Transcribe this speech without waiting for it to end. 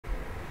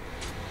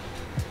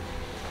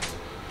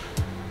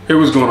Hey,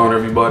 what's going on,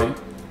 everybody?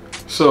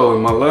 So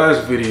in my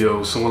last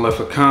video, someone left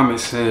a comment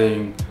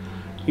saying,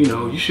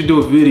 you should do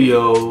a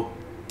video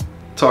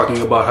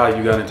talking about how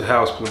you got into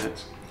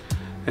houseplants.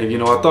 And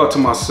I thought to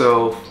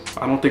myself,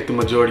 I don't think the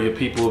majority of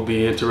people will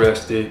be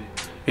interested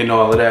in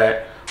all of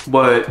that.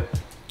 But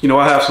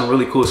I have some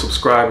really cool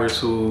subscribers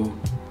who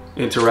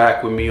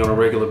interact with me on a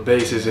regular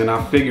basis, and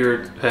I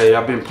figured, hey,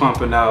 I've been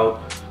pumping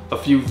out a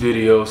few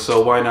videos,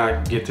 so why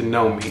not get to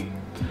know me?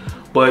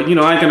 But I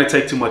ain't gonna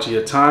take too much of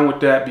your time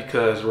with that,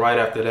 because right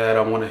after that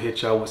I want to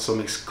hit y'all with some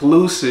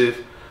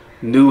exclusive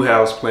new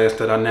houseplants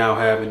that I now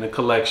have in the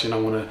collection I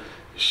want to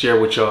share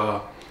with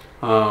y'all.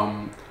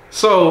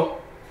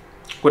 So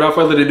without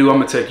further ado,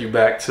 I'm gonna take you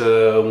back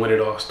to when it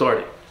all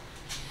started.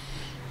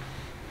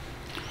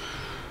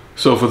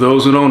 So for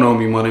those who don't know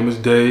me, my name is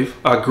Dave.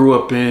 I grew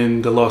up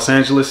in the Los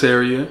Angeles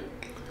area,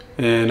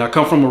 and I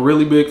come from a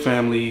really big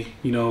family.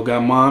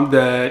 Got mom,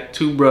 dad,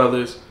 2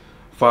 brothers,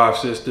 5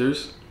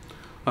 sisters.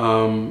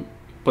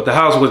 But the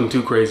house wasn't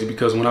too crazy,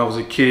 because when I was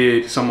a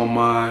kid, some of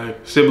my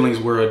siblings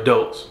were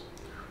adults.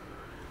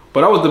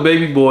 But I was the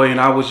baby boy, and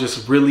I was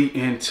just really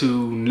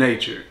into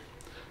nature.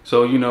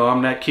 So,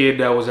 I'm that kid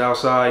that was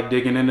outside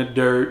digging in the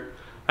dirt.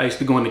 I used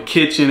to go in the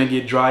kitchen and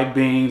get dried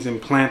beans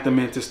and plant them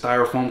into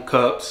styrofoam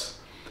cups.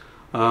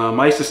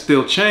 I used to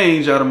steal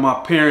change out of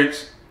my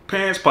parents'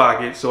 pants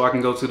pockets so I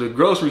can go to the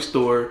grocery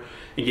store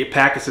and get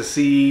packets of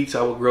seeds.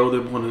 I would grow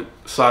them on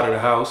the side of the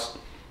house.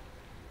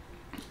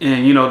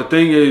 And the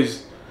thing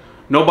is,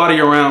 nobody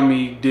around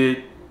me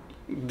did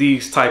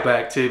these type of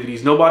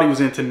activities. Nobody was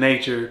into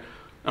nature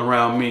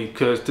around me,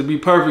 because to be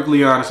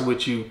perfectly honest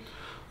with you,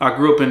 I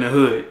grew up in the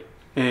hood,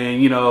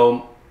 and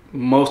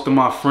most of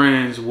my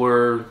friends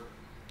were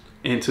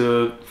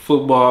into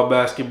football,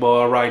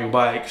 basketball, riding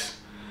bikes.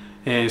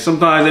 And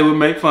sometimes they would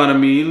make fun of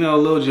me, a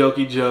little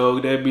jokey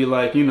joke. They'd be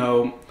like,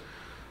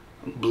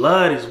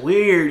 blood is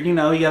weird, he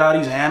got all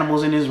these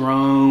animals in his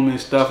room and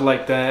stuff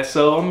like that.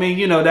 So I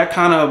mean, that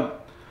kind of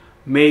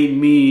made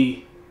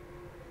me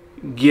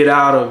get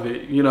out of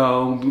it.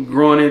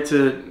 Growing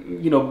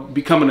into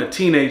becoming a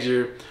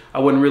teenager, I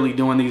wasn't really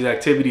doing these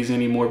activities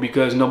anymore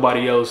because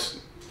nobody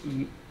else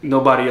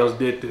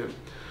did them.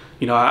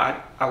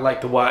 I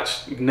like to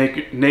watch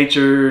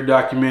nature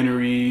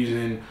documentaries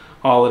and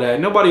all of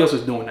that. Nobody else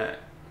is doing that.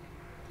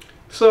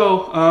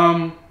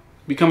 So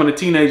becoming a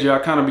teenager, I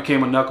kind of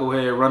became a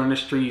knucklehead, running the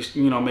streets,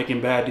 making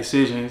bad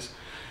decisions.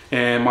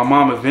 And my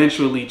mom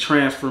eventually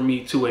transferred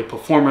me to a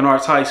performing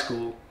arts high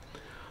school.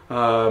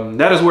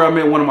 That is where I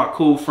met one of my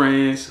cool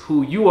friends,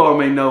 who you all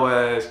may know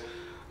as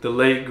the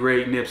late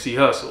great Nipsey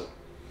Hussle.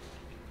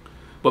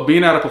 But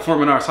being at a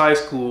performing arts high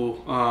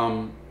school,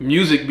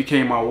 music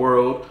became my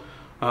world.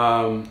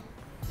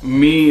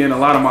 Me and a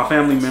lot of my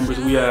family members,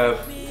 we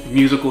have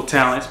musical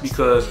talents,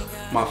 because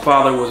my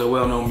father was a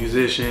well-known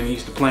musician. He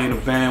used to play in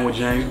a band with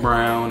James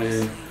Brown,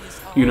 and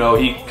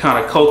he kind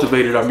of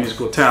cultivated our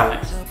musical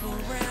talents.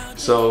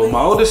 So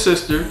my oldest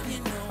sister,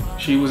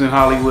 she was in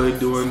Hollywood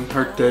doing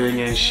her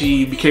thing, and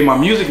she became my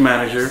music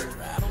manager,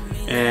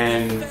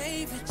 and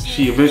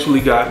she eventually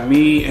got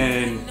me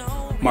and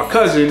my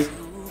cousin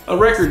a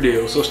record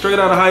deal. So straight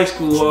out of high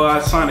school,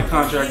 I signed a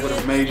contract with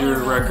a major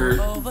record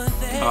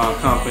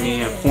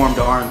company and formed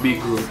an R&B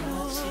group.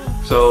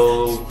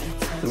 So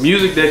the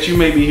music that you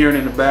may be hearing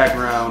in the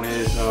background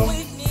is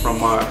from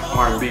my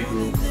R&B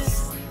group.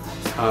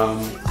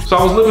 So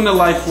I was living the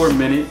life for a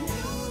minute.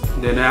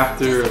 Then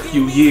after a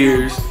few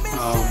years,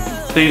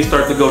 things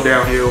started to go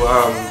downhill.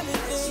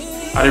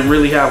 I didn't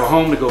really have a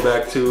home to go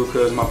back to,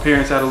 because my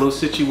parents had a little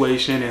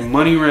situation and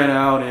money ran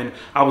out, and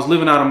I was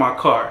living out of my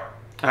car.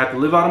 I had to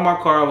live out of my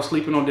car. I was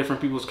sleeping on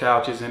different people's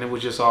couches, and it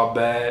was just all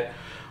bad.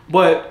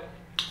 But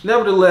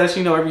nevertheless,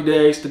 every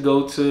day I used to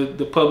go to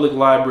the public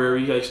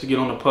library. I used to get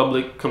on the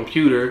public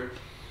computer,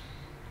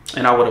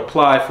 and I would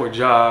apply for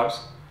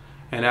jobs.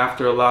 And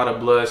after a lot of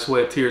blood,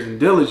 sweat, tears, and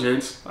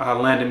diligence, I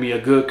landed me a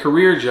good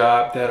career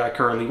job that I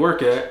currently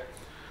work at.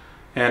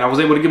 And I was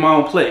able to get my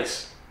own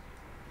place.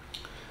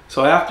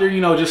 So after,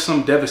 just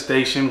some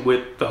devastation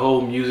with the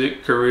whole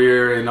music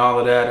career and all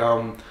of that,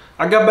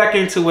 I got back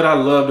into what I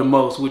loved the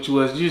most, which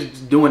was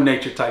just doing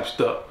nature type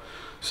stuff.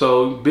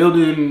 So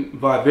building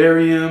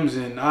vivariums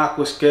and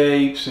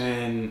aquascapes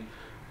and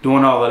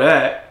doing all of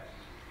that,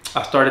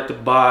 I started to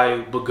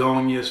buy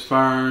begonias,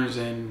 ferns,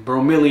 and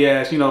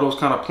bromeliads, those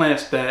kind of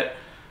plants that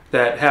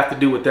have to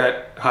do with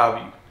that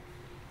hobby.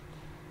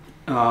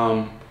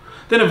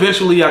 Then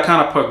eventually I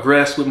kind of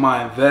progressed with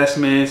my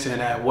investments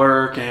and at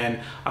work,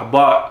 and I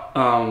bought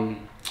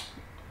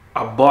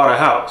a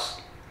house.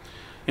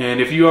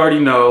 And if you already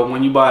know,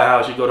 when you buy a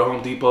house, you go to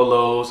Home Depot,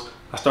 Lowe's.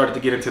 I started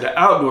to get into the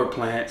outdoor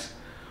plants,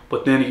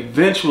 but then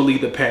eventually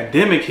the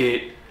pandemic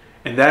hit,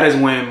 and that is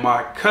when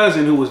my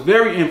cousin, who was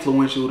very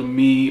influential to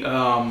me,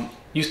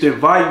 used to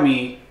invite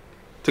me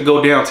to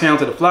go downtown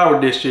to the flower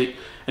district,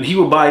 and he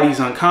would buy these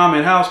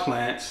uncommon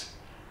houseplants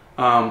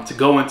to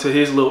go into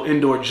his little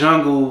indoor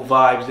jungle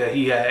vibes that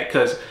he had,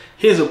 because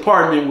his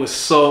apartment was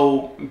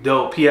so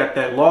dope. He had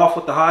that loft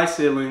with the high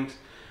ceilings.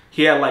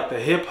 He had like the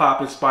hip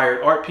hop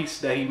inspired art pieces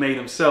that he made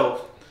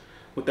himself.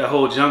 with that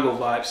whole jungle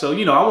vibe. So,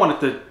 you know, I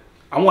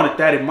wanted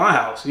that in my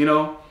house, you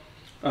know.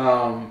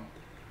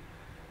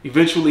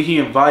 Eventually he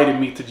invited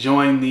me to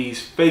join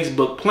these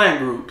Facebook plant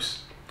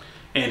groups,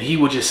 and he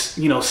would just,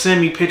 you know, send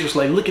me pictures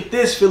like, look at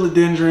this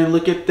philodendron,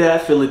 look at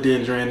that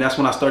philodendron. That's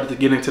when I started to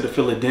get into the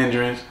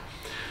philodendrons.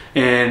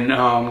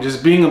 And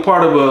just being a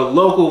part of a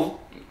local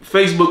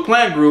Facebook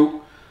plant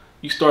group,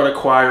 you start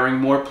acquiring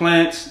more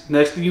plants.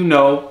 Next thing you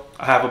know,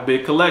 I have a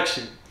big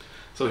collection.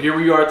 So here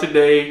we are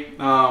today.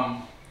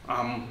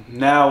 I'm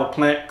now a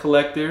plant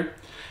collector,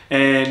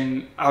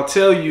 and I'll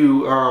tell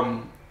you,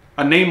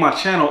 I named my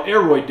channel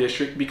Aroid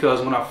District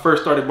because when I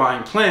first started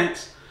buying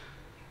plants,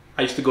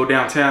 I used to go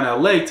downtown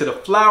LA to the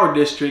flower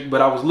district,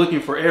 but I was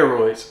looking for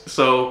aroids.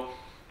 So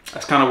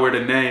that's kind of where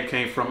the name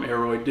came from,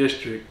 Aroid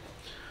District.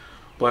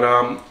 But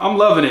I'm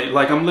loving it.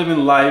 Like, I'm living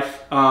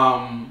life.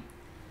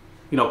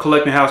 You know,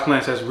 collecting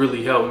houseplants has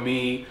really helped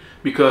me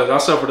because I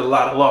suffered a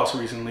lot of loss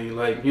recently.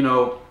 Like, you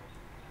know,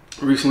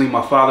 recently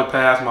my father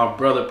passed, my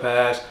brother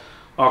passed,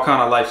 all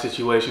kind of life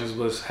situations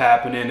was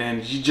happening,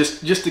 and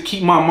just to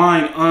keep my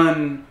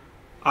mind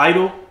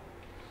idle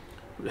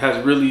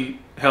has really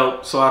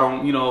helped, so I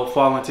don't, you know,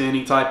 fall into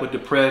any type of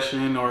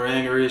depression or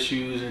anger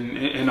issues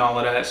and all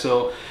of that.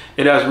 So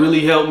it has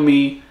really helped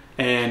me,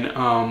 and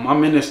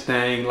I'm in this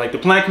thing. Like, the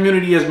plant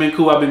community has been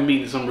cool. I've been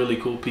meeting some really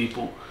cool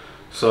people.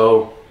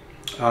 So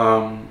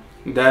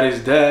that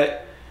is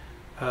that.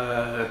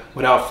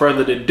 Without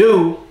further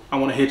ado, I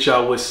want to hit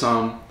y'all with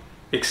some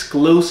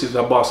exclusives.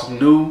 I bought some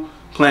new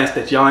plants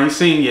that y'all ain't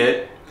seen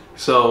yet,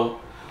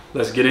 so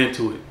let's get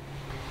into it.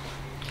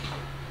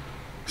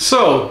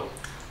 So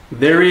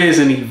there is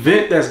an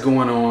event that's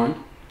going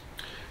on.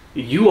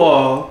 You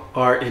all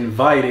are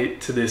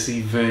invited to this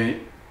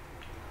event,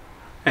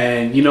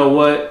 and you know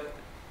what,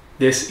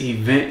 this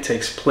event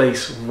takes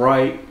place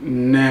right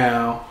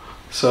now.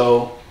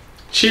 So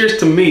cheers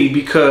to me,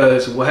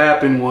 because what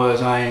happened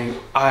was I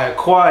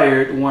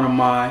acquired one of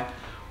my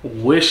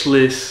wish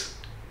list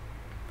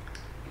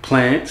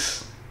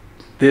plants.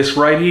 This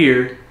right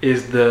here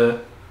is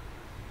the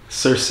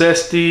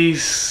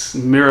Cercestes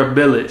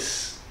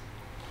mirabilis.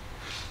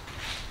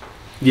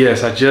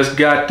 Yes, I just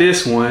got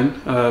this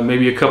one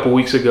maybe a couple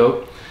weeks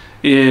ago.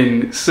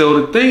 And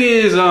so the thing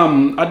is,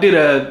 I did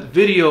a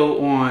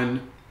video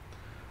on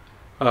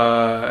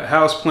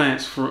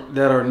houseplants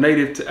that are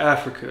native to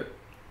Africa.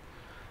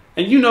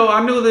 And, you know,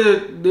 I know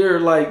that there are,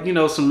 like, you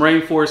know, some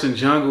rainforests and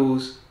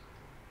jungles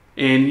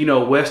in, you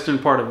know, western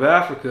part of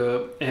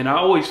Africa. And I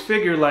always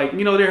figure, like,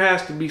 you know, there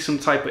has to be some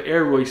type of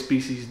aroid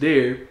species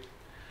there.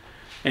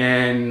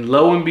 And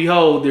lo and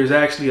behold, there's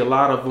actually a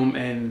lot of them.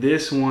 And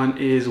this one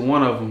is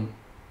one of them.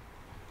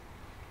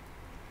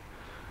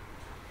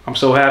 I'm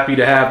so happy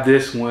to have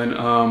this one.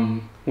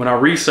 When I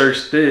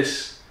researched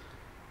this,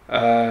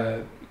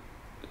 it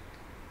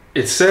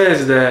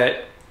says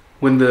that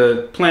when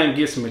the plant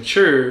gets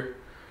mature,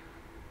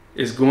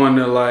 it's going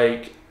to,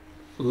 like,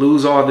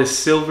 lose all this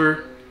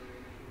silver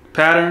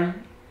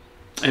pattern,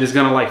 and it's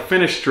going to, like,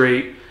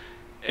 fenestrate,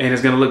 and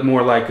it's going to look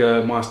more like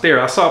a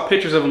monstera. I saw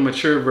pictures of a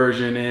mature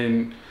version,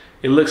 and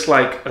it looks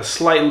like a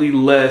slightly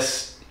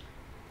less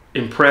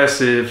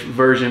impressive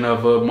version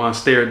of a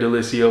Monstera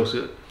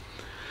deliciosa.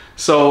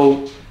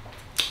 So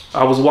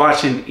I was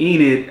watching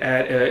Enid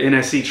at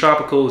NSC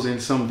Tropicals in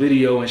some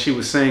video, and she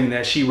was saying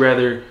that she'd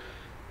rather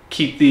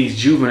keep these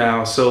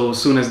juveniles, so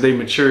as soon as they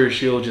mature,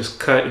 she'll just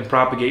cut and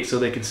propagate so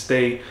they can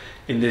stay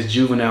in this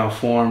juvenile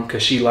form,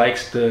 because she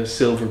likes the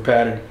silver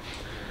pattern.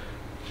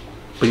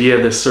 But yeah,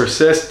 the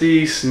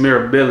Cercestes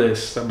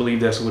mirabilis, I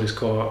believe that's what it's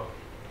called.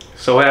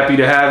 So happy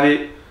to have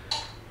it.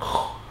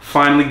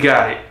 Finally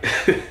got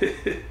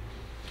it.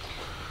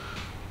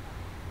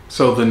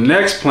 So the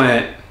next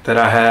plant that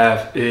I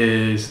have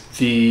is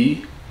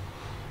the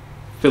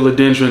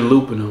Philodendron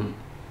lupinum.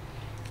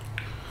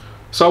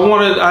 So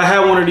I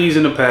had one of these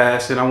in the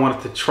past, and I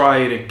wanted to try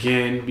it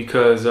again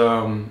because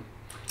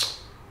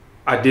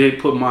I did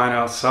put mine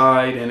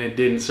outside and it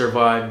didn't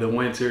survive the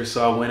winter.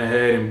 So I went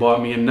ahead and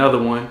bought me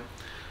another one.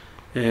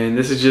 And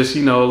this is just,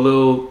 you know, a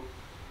little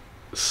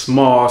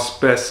small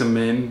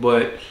specimen,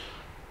 but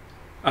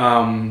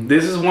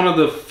this is one of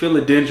the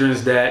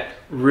philodendrons that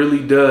really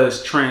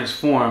does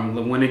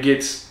transform when it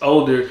gets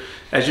older.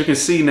 As you can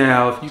see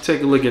now, if you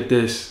take a look at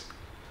this,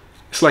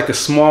 it's like a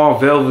small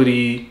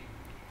velvety,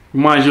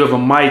 reminds you of a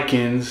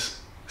Micans,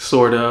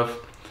 sort of.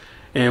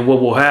 And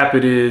what will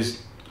happen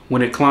is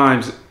when it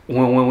climbs,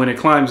 when it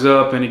climbs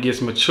up and it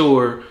gets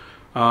mature,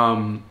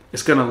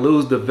 it's gonna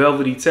lose the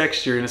velvety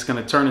texture, and it's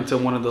gonna turn into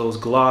one of those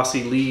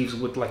glossy leaves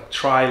with like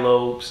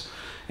trilobes.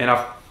 And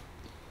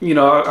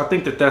I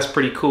think that that's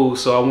pretty cool.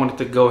 So I wanted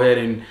to go ahead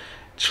and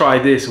try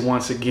this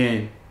once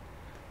again.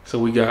 So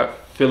we got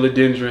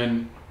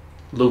Philodendron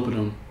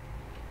lupinum.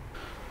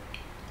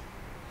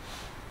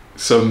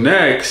 So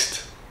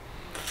next,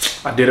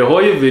 I did a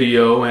Hoya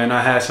video, and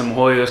I had some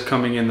Hoyas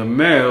coming in the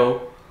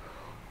mail.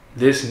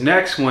 This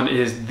next one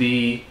is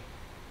the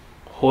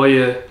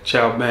Hoya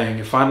Chow Bang.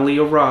 It finally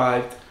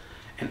arrived,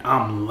 and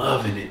I'm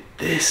loving it.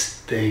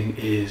 This thing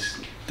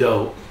is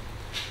dope.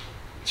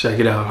 Check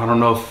it out. I don't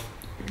know if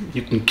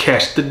you can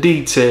catch the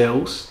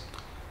details.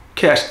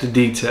 Catch the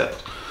details.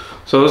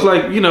 So it's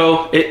like, you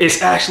know,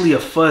 it's actually a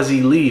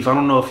fuzzy leaf. I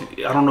don't know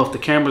if the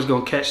camera's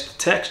gonna catch the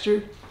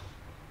texture,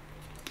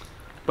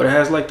 but it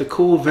has like the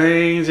cool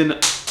veins and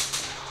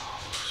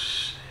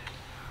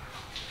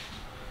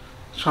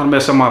trying to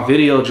mess up my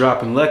video,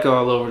 dropping leca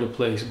all over the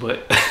place,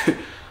 but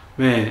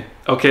man.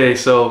 Okay,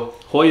 so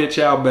Hoya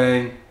Chow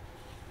Bang,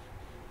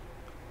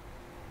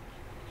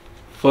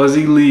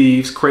 fuzzy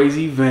leaves,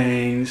 crazy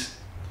veins.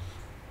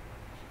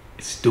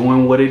 It's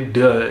doing what it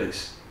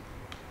does.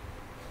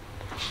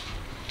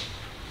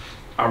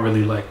 I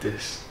really like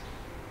this.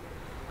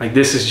 Like,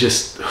 this is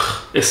just,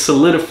 it's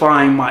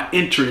solidifying my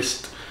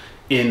interest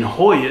in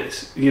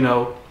Hoyas, you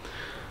know.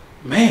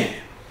 Man,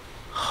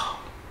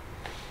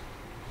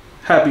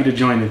 happy to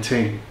join the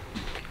team.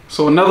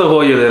 So another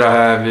Hoya that I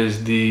have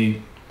is the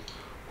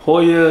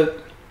Hoya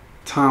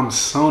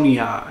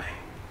Thomsonii.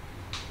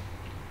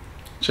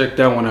 Check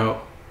that one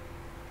out.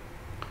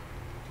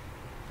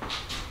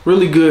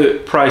 Really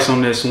good price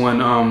on this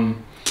one.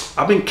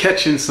 I've been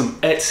catching some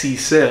Etsy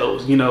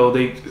sales. You know,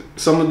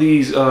 some of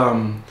these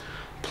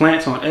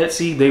plants on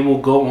Etsy, they will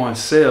go on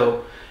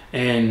sale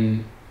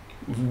and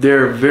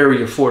they're very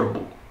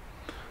affordable.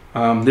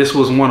 This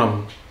was one of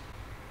them.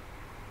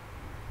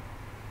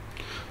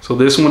 So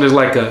this one is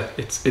like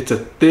it's a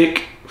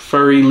thick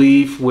furry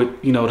leaf with,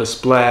 you know, the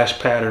splash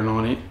pattern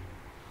on it.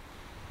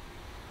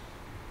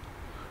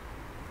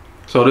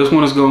 So this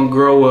one is going to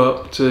grow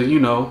up to, you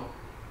know,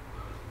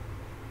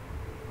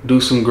 do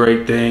some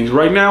great things.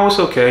 Right now it's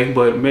okay,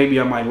 but maybe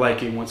I might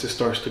like it once it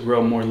starts to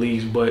grow more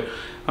leaves. But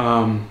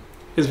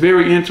it's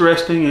very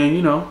interesting, and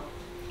you know,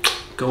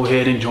 go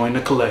ahead and join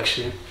the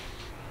collection.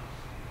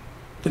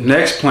 The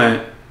next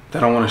plant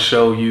that I want to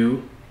show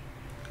you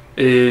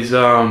is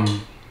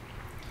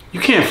you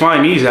can't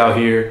find these out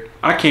here.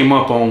 I came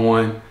up on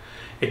one.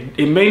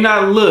 It may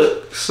not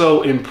look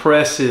so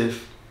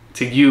impressive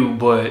to you,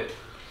 but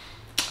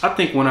I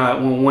think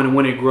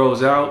when it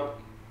grows out,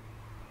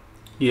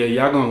 yeah,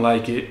 y'all gonna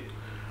like it.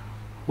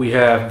 We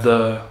have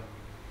the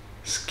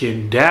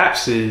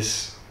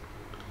Scindapsus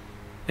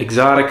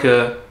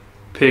Exotica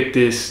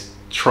Pictus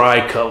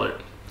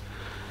Tricolored.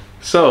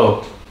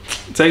 So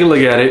take a look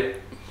at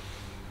it.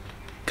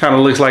 Kind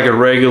of looks like a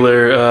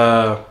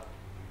regular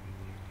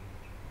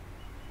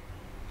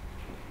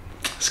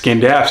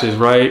Scindapsus,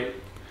 right?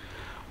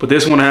 But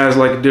this one has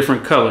like a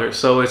different color.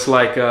 So it's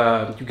like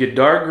you get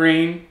dark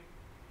green,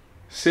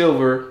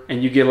 silver,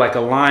 and you get like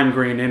a lime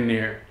green in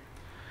there.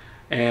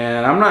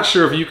 And I'm not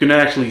sure if you can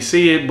actually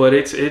see it, but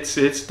it's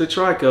the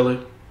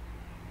tricolor.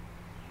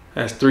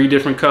 Has 3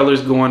 different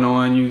colors going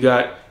on. You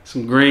got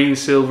some green,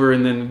 silver,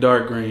 and then the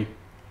dark green.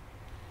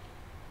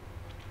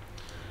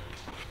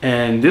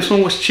 And this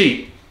one was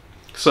cheap,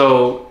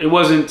 so it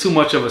wasn't too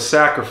much of a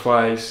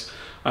sacrifice,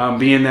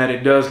 being that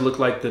it does look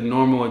like the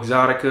normal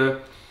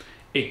Exotica.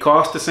 It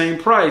costs the same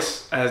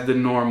price as the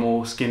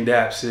normal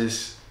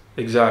Scindapsus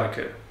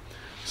Exotica.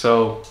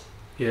 So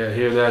yeah,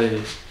 here that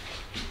is.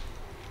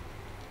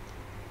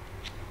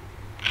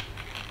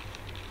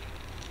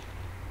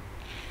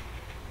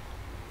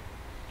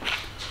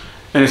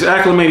 And it's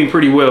acclimating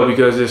pretty well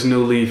because this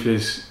new leaf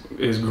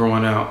is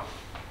growing out.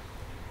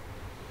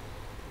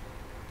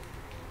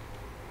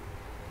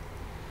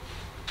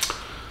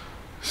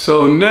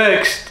 So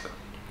next,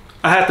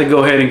 I have to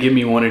go ahead and get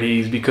me one of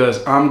these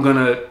because I'm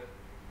gonna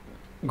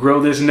grow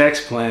this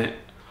next plant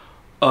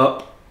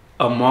up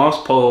a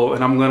moss pole,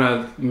 and I'm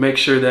gonna make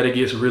sure that it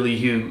gets really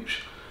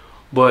huge.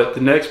 But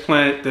the next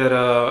plant that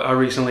I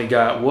recently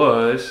got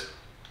was,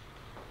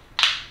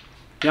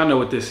 y'all know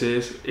what this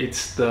is.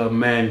 It's the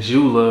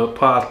Mandula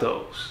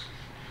Pothos.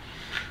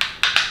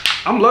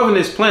 I'm loving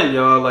this plant,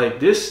 y'all. Like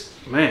this,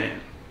 man.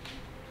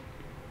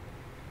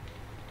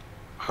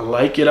 I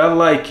like it, I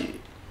like it.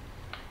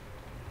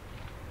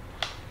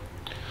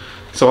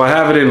 So I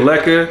have it in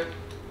leca,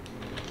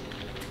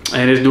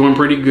 and it's doing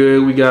pretty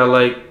good. We got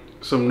like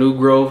some new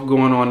growth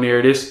going on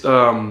there. This,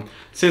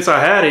 since I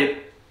had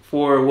it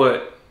for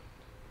what,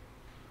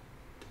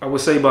 I would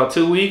say about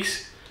 2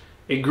 weeks,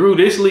 it grew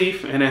this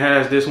leaf and it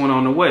has this one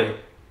on the way.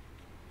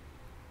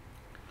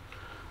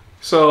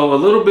 So a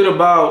little bit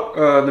about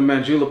the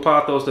Mandula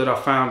Pothos that I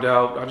found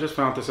out. I just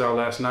found this out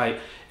last night.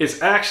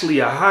 It's actually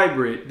a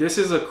hybrid. This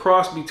is a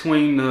cross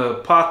between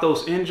the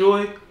Pothos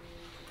Enjoy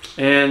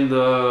and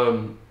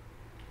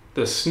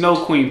the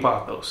Snow Queen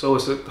Pothos. So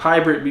it's a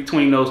hybrid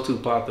between those 2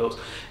 pothos.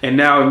 And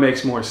now it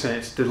makes more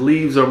sense. The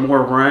leaves are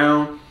more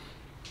round.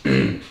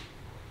 And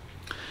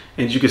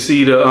you can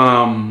see the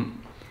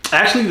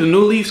actually the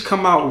new leaves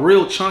come out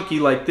real chunky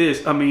like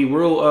this. I mean,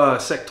 real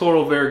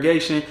sectoral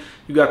variegation.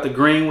 You got the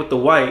green with the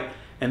white,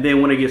 and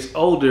then when it gets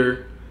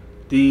older,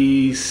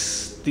 these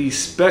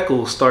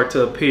speckles start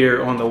to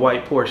appear on the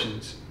white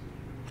portions.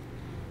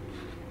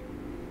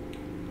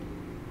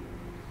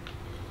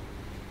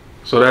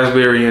 So that's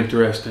very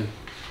interesting.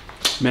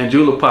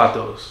 Mandula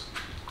Pothos.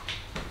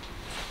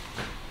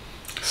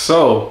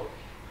 So,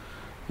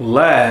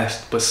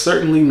 last but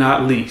certainly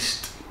not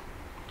least,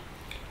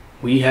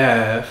 we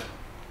have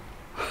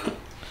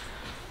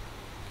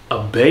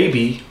a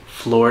baby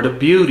Florida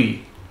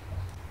beauty.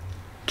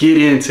 Get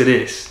into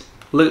this.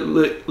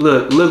 Look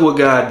what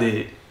God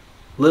did.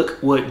 Look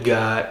what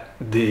God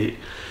did.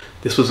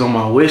 This was on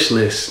my wish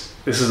list.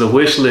 This is a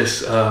wish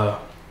list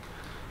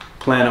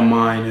plan of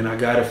mine, and I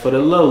got it for the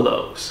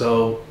Lolo.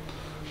 So,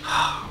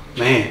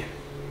 man,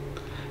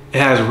 it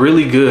has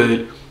really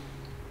good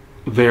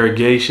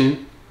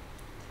variegation.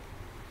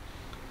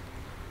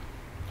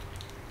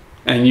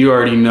 And you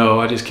already know,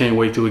 I just can't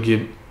wait till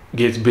it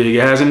gets big.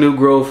 It has a new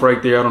growth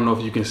right there. I don't know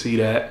if you can see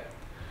that.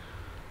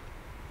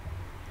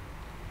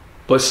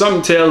 But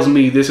something tells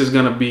me this is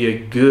gonna be a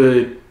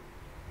good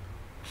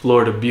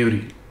Florida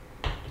beauty.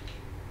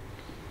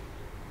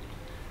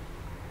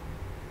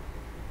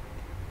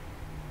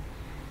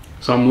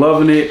 So I'm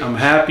loving it. I'm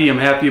happy. I'm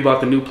happy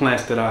about the new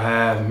plants that I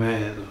have,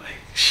 man. Like,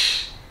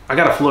 I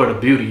got a Florida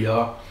beauty,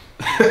 y'all.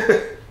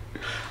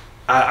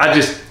 I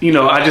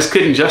just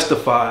couldn't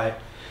justify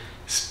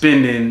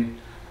spending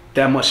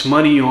that much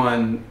money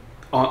on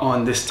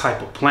this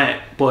type of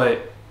plant.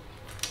 But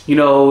you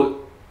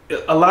know,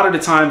 a lot of the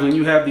times when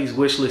you have these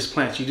wish list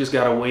plants, you just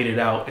gotta wait it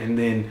out, and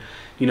then,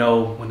 you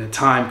know, when the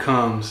time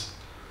comes,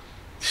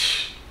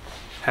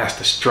 has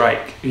to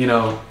strike. You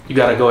know, you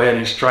gotta go ahead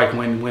and strike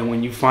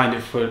when you find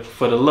it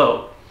for the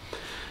low.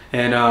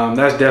 And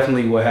that's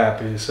definitely what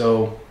happened.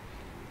 So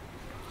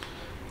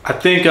I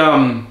think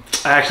I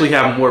actually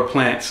have more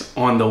plants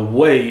on the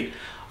way.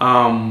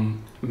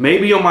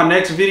 Maybe on my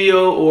next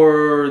video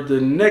or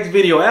the next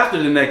video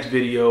after the next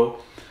video,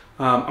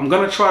 I'm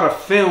gonna try to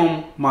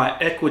film my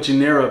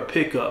Ecuagenera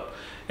pickup.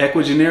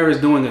 Ecuagenera is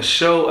doing a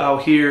show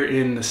out here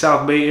in the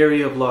South Bay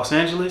area of Los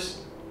Angeles.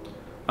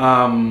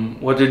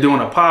 They're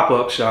doing a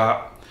pop-up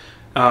shop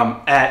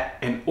at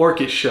an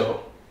orchid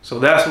show. So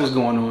that's what's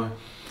going on.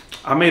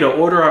 I made an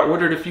order. I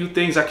ordered a few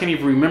things. I can't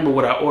even remember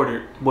what I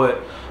ordered,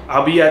 but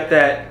I'll be at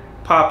that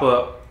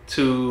pop-up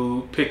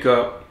to pick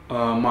up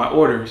my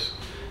orders,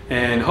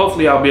 and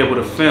hopefully I'll be able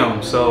to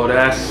film. So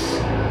that's,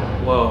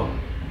 well,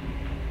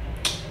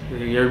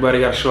 everybody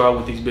got to show out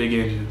with these big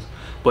engines.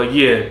 But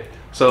yeah,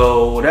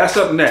 so that's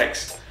up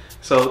next.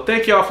 So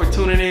thank y'all for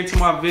tuning in to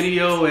my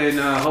video, and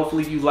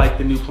hopefully you like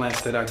the new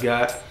plants that I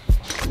got.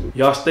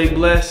 Y'all stay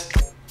blessed.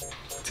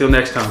 Till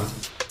next time.